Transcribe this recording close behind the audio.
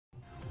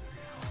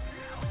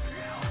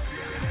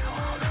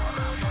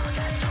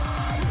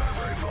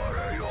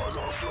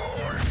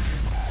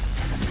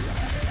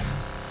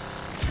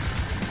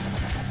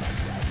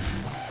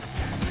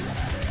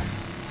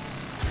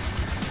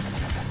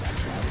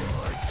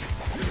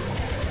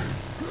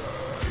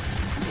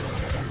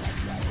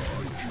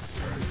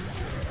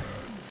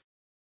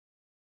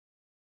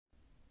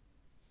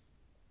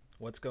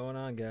What's going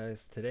on,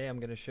 guys? Today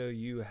I'm going to show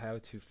you how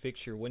to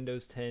fix your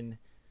Windows 10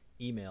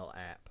 email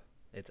app.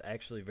 It's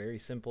actually very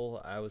simple.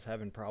 I was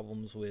having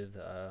problems with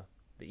the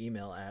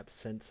email app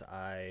since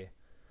I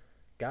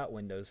got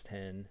Windows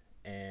 10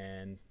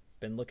 and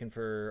been looking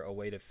for a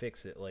way to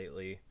fix it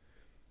lately,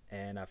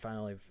 and I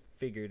finally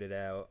figured it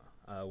out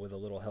with a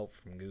little help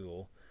from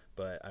Google.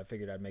 But I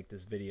figured I'd make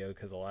this video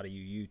because a lot of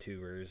you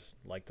YouTubers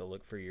like to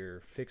look for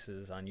your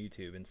fixes on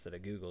YouTube instead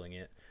of Googling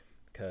it,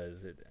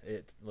 because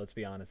let's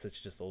be honest,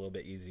 it's just a little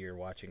bit easier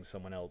watching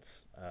someone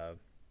else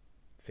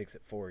fix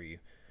it for you.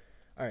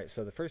 Alright,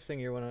 so the first thing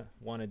you're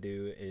want to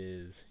do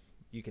is,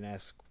 you can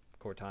ask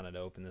Cortana to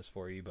open this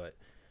for you, but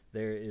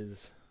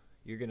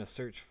you're going to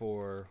search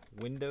for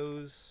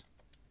Windows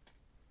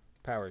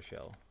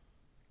PowerShell.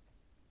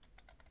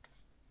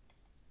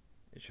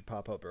 It should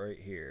pop up right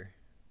here.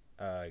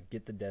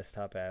 Get the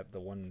desktop app,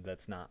 the one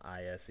that's not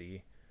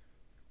ISE,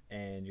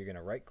 and you're going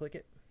to right click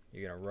it.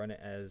 You're going to run it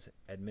as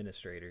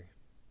administrator.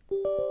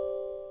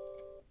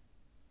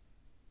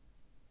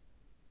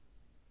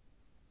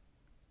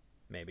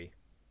 Maybe.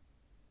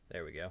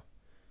 There we go.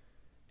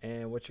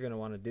 And what you're going to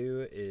want to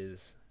do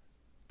is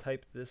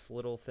type this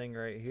little thing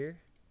right here,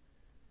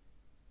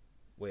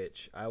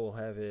 which I will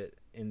have it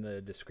in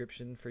the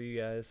description for you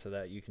guys so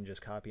that you can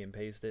just copy and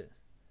paste it,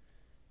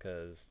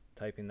 because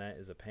typing that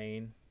is a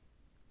pain.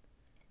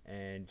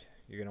 And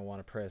you're going to want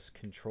to press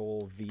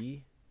Control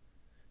V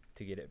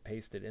to get it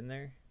pasted in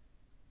there.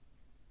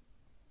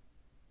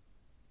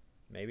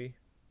 Maybe.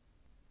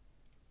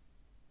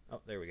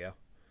 Oh, there we go.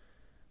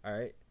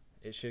 Alright,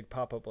 it should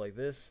pop up like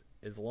this.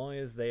 As long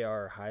as they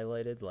are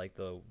highlighted, like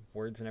the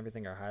words and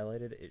everything are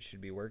highlighted, it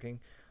should be working.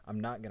 I'm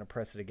not going to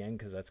press it again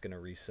because that's going to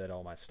reset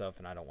all my stuff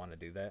and I don't want to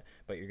do that.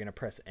 But you're going to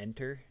press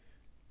enter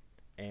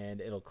and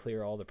it'll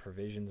clear all the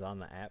provisions on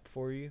the app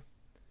for you.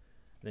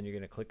 Then you're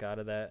going to click out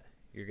of that.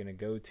 You're going to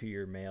go to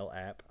your mail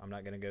app. I'm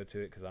not going to go to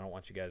it because I don't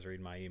want you guys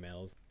reading my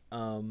emails.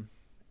 And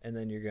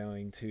then you're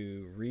going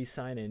to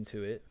re-sign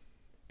into it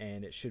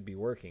and it should be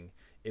working.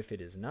 If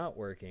it is not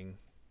working,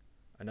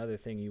 another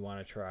thing you want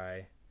to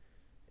try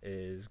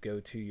is go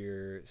to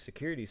your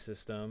security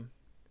system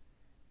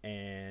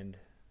and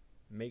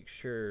make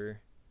sure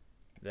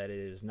that it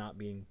is not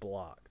being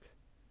blocked.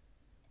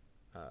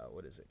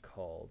 What is it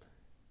called?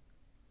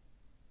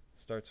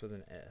 Starts with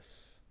an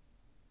S.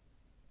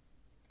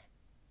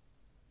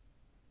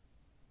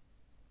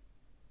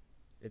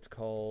 It's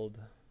called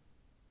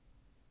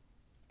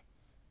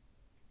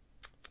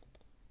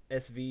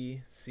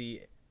svchost.ex.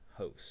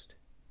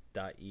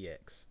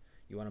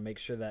 You want to make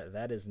sure that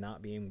that is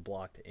not being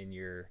blocked in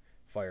your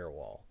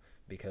firewall,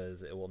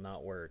 because it will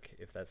not work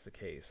if that's the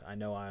case. I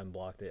know I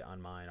unblocked it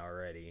on mine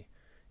already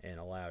and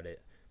allowed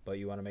it, but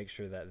you want to make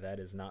sure that that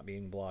is not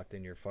being blocked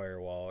in your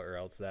firewall, or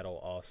else that'll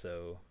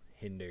also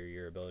hinder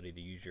your ability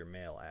to use your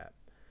mail app.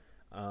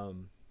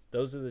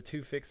 Those are the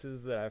two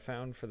fixes that I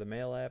found for the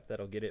mail app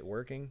that'll get it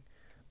working.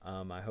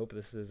 I hope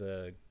this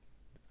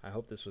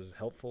was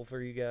helpful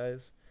for you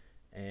guys,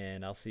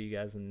 and I'll see you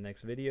guys in the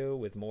next video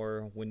with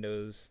more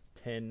Windows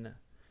 10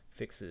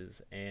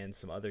 fixes and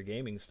some other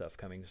gaming stuff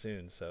coming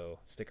soon. So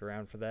stick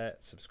around for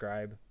that.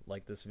 Subscribe,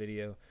 like this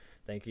video.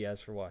 Thank you guys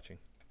for watching.